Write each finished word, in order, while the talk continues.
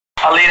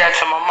I leave that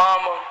to my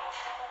mama.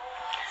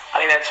 I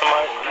leave that to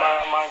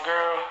my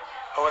girl,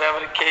 or whatever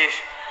the case.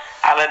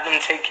 I let them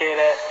take care of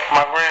that.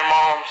 My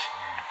grandmoms,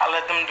 I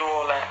let them do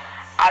all that.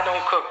 I don't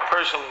cook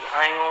personally.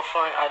 I ain't gonna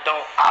front. I don't.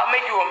 I'll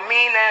make you a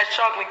mean ass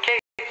chocolate cake,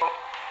 bro.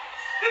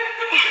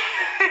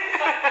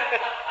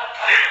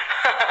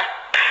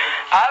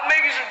 I'll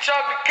make you some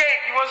chocolate cake.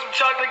 You want some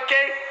chocolate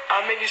cake?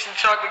 I'll make you some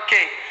chocolate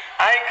cake.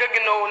 I ain't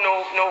cooking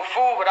no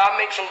food, but I'll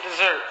make some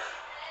dessert.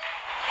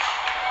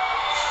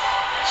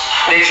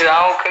 They said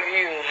I don't cook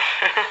either.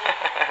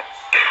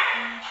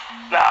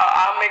 Nah,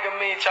 I'll make a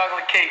mean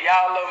chocolate cake.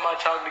 Y'all love my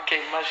chocolate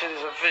cake. My shit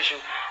is official.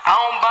 I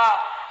don't buy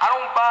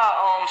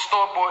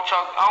store-bought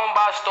chocolate. I don't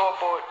buy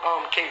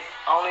store-bought cake.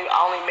 I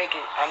only make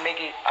it.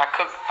 I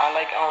cook. I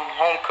like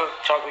home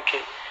cooked chocolate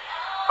cake.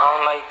 I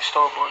don't like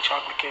store-bought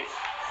chocolate cake.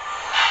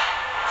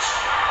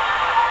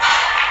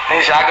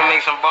 They said I can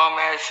make some bomb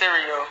ass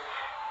cereal.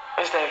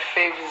 What's that?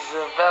 Favorite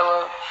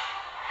Isabella?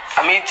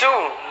 Me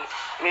too.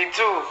 Me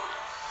too.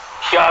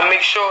 You gotta make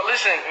sure,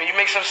 listen, when you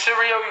make some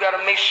cereal, you gotta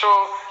make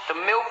sure the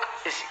milk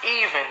is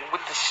even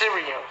with the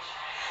cereal.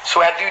 So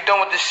after you're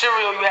done with the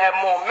cereal, you have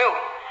more milk.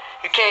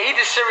 You can't eat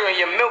the cereal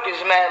and your milk is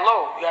mad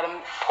low. You gotta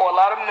pour a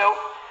lot of milk,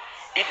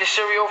 eat the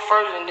cereal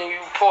first, and then you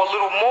pour a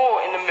little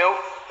more in the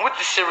milk with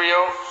the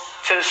cereal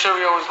till the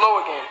cereal is low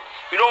again.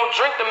 You don't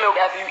drink the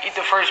milk after you eat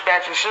the first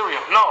batch of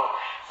cereal. No.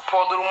 You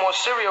pour a little more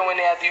cereal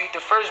in there after you eat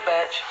the first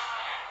batch.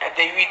 And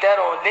then you eat that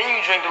all, then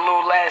you drink the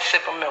little last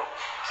sip of milk.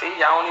 See,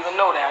 y'all don't even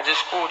know that. I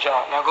just schooled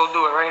y'all. Now go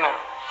do it right now.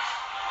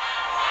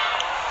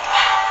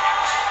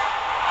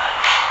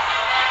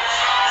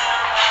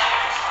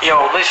 Yo,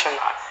 listen.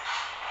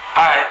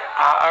 Alright,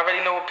 I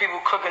already know what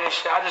people cooking and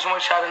shit. I just want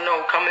y'all to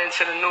know, coming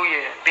into the new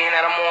year, being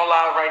that I'm on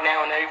live right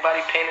now and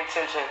everybody paying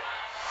attention,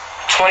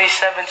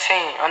 2017,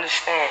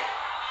 understand,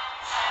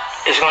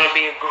 it's going to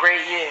be a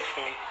great year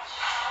for me.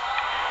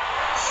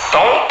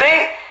 Don't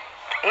think,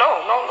 no.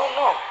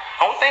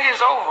 Don't think it's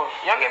over.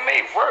 Young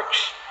M.A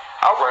works.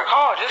 I work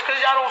hard. Just because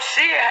y'all don't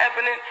see it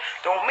happening,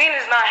 don't mean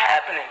it's not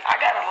happening. I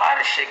got a lot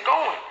of shit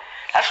going.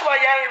 That's why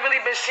y'all ain't really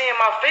been seeing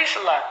my face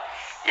a lot.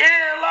 Yeah,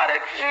 a lot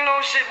of,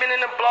 shit been in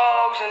the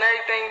blogs and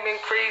everything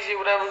been crazy,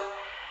 whatever.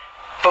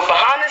 But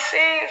behind the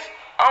scenes,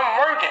 I'm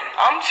working.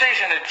 I'm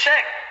chasing a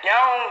check.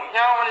 Y'all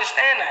don't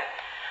understand that.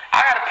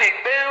 I gotta pay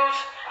bills.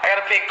 I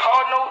gotta pay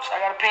car notes.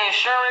 I gotta pay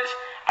insurance.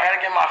 I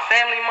gotta get my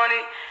family money.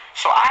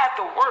 So I have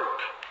to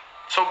work.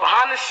 So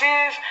behind the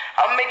scenes,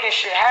 I'm making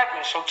shit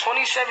happen. So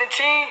 2017,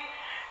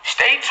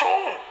 stay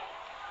tuned.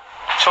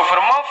 So for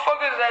the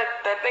motherfuckers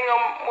that think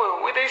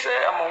what they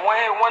said, I'm a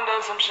one-hit wonder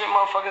or some shit,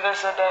 motherfuckers that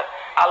said that,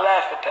 I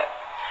laugh at that.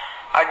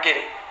 I get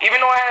it.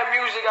 Even though I had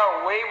music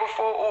out way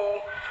before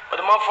Ooh,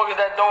 but the motherfuckers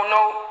that don't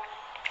know,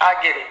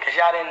 I get it. Because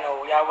y'all didn't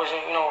know. Y'all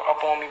wasn't,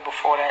 up on me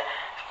before that.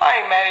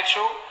 I ain't mad at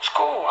you. It's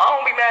cool. I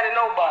don't be mad at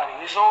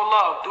nobody. It's all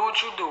love. Do what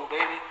you do,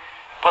 baby.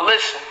 But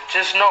listen,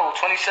 just know,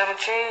 2017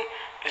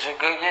 is a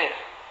good year.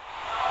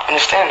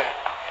 Understand that?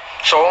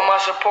 So all my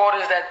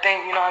supporters that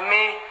think,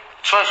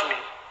 trust me.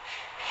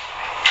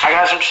 I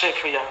got some shit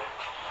for y'all.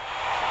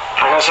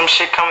 I got some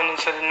shit coming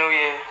into the new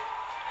year.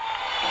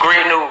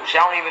 Great news.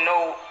 Y'all don't even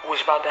know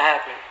what's about to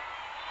happen.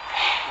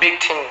 Big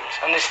teams.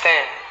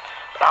 Understand?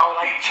 But I don't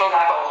like to talk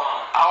about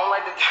I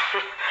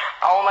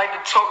don't like to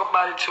talk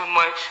about it too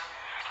much.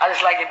 I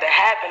just like it to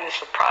happen and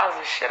surprise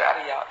the shit out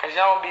of y'all. Cause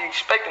y'all don't be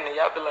expecting it.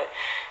 Y'all be like,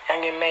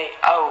 Young M.A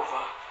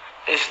over.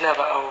 It's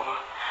never over.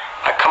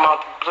 I come out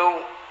the blue,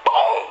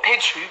 boom,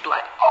 hit you. You be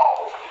like,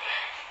 oh.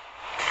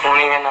 You don't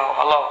even know.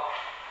 Hello.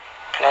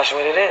 And that's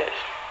what it is.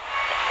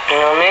 You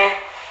know what I mean?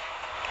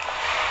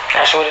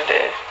 That's what it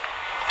is.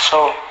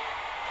 So,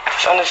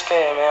 just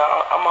understand, man.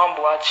 I'm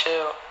humble. I chill.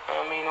 You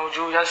know what I mean? No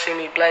Jews. Y'all see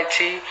me, black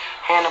tee,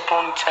 hand up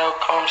ponytail,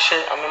 calm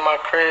shit. I'm in my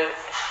crib.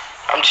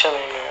 I'm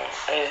chilling, man.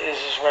 It's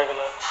just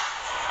regular.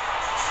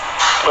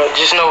 But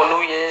just know,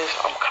 New Year's,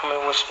 I'm coming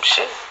with some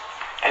shit.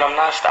 And I'm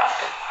not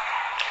stopping.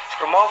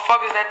 So the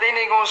motherfuckers that think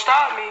they gonna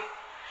stop me,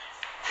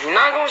 you're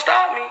not gonna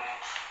stop me.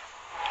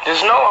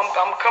 Just know,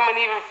 I'm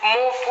coming even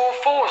more full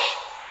force.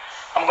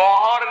 I'm going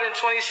harder than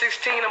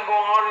 2016. I'm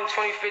going harder than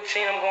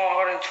 2015. I'm going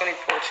harder than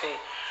 2014.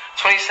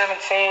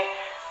 2017,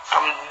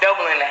 I'm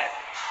doubling that.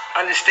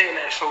 Understand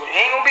that. So it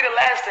ain't gonna be the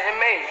last of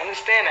M.A.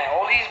 Understand that.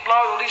 All these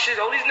blogs, all these shit,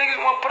 all these niggas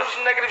wanna put up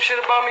some negative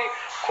shit about me.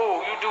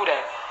 Cool, you do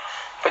that.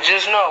 But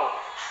just know,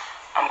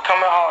 I'm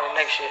coming harder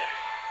next year.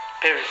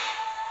 Period.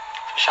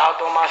 So shout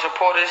out to all my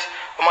supporters,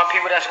 all my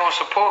people that's gonna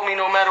support me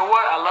no matter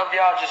what. I love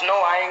y'all. Just know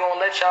I ain't gonna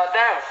let y'all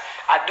down.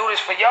 I do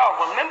this for y'all.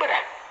 Remember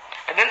that.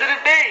 At the end of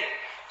the day,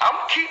 I'm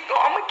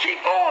gonna keep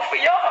going for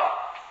y'all.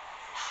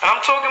 And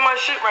I'm talking my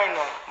shit right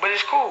now. But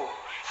it's cool.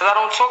 Cause I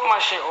don't talk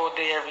my shit all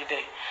day, every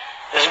day.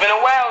 It's been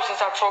a while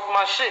since I talked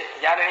my shit.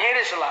 Y'all didn't hear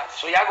this a lot.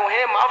 So y'all gonna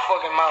hear my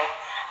fucking mouth.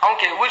 I don't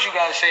care what you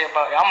guys say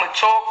about it. I'm gonna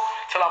talk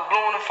till I'm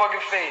blue in the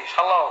fucking face.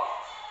 Hello.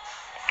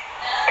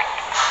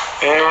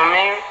 You know what I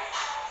mean?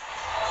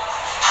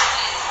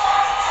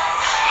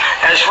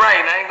 That's right.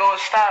 I ain't gonna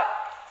stop.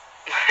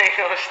 I ain't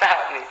gonna stop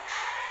me.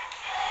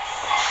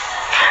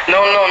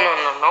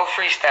 No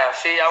freestyle.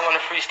 See, y'all want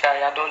to freestyle.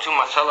 Y'all doing too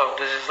much. Hello,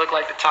 does this look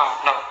like the time?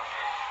 No.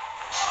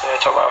 We're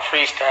talk about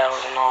freestyles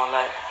and all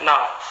that. No.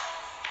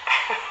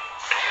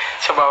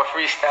 It's about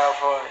freestyle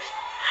for us.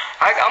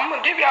 I'm gonna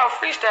give y'all a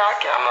freestyle.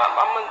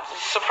 I'm gonna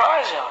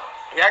surprise y'all.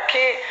 Y'all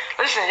can't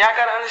listen. Y'all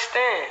gotta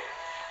understand.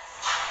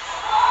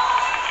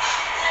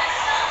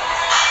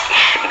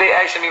 They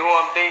asking me who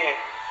I'm dating.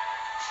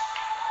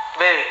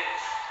 Babe,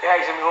 they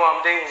asking me who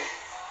I'm dating,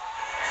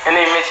 and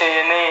they mention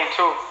your name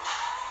too.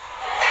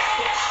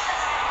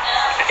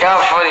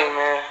 Y'all funny,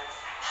 man.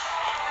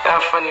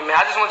 Y'all funny, man.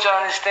 I just want y'all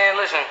to understand.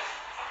 Listen,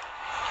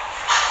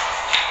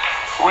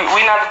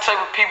 we not the type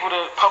of people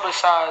to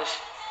publicize.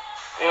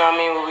 You know what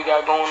I mean? What we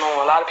got going on.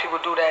 A lot of people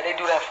do that. They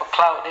do that for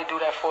clout. They do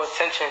that for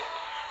attention.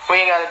 We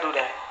ain't gotta do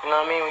that. You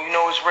know what I mean? When you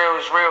know it's real,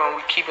 and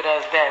we keep it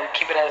as that. We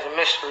keep it as a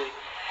mystery.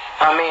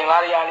 You know what I mean? A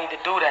lot of y'all need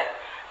to do that.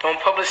 Don't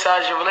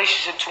publicize your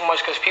relationship too much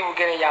because people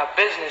get in y'all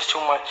business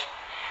too much.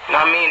 You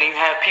know what I mean? And you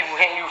have people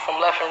hitting you from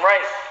left and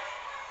right,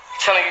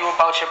 telling you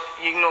about your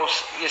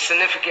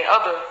significant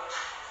other.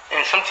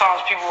 And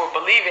sometimes people will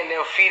believe it and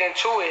they'll feed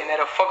into it and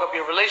that'll fuck up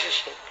your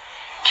relationship.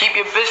 Keep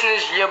your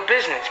business your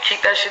business.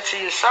 Keep that shit to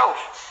yourself.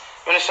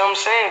 You understand what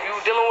I'm saying? If you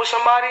dealing with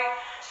somebody,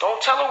 don't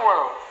tell the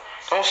world.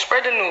 Don't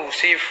spread the news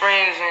to your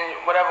friends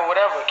and whatever.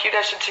 Keep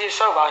that shit to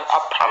yourself. I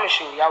promise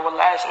you, y'all will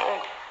last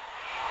longer.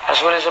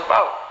 That's what it's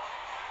about.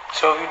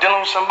 So if you're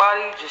dealing with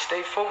somebody, just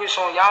stay focused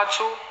on y'all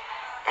two.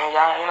 And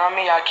y'all, you know what I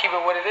mean? Y'all keep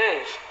it what it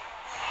is.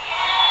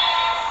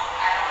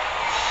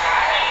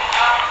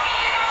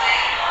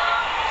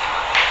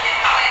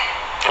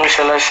 We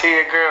said, let's see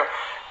it, girl.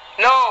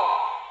 No!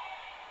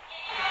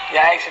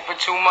 Y'all asking for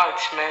too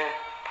much, man.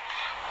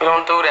 We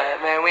don't do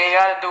that, man. We ain't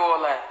gotta do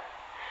all that.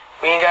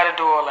 We ain't gotta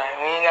do all that.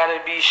 We ain't gotta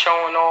be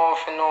showing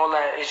off and all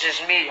that. It's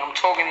just me. I'm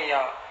talking to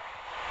y'all.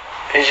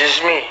 It's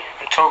just me.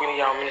 I'm talking to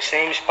y'all. I'm in the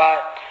same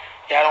spot.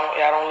 Y'all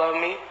don't love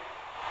me?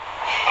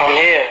 I'm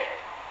here.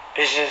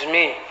 It's just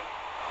me.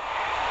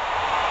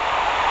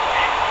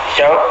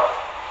 Yo.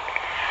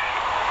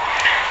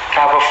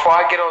 Now before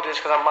I get off this,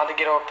 because I'm about to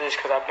get off this,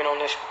 because I've been on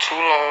this for too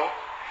long.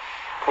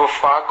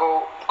 Before I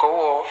go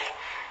off,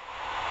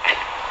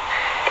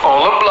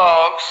 all the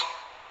blogs,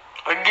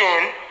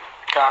 again,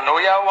 because I know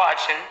y'all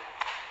watching.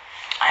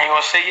 I ain't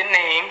gonna say your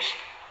names,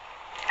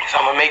 because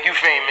I'm gonna make you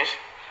famous.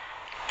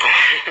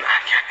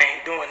 I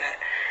ain't doing that.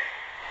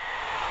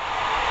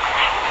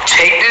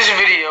 Take this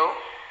video,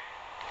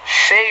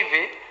 save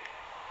it,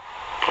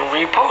 and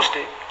repost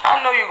it.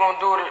 I know you're gonna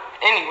do it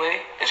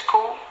anyway. It's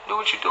cool. Do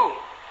what you do.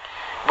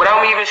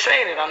 Without me even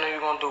saying it, I know you're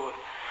gonna do it.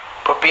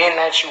 But being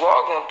that you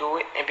are gonna do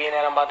it, and being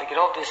that I'm about to get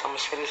off this, I'm gonna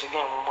say this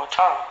again one more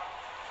time.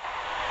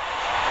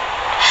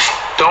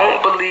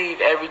 Don't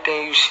believe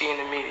everything you see in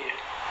the media.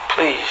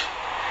 Please.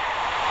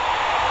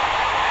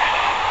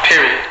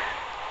 Period.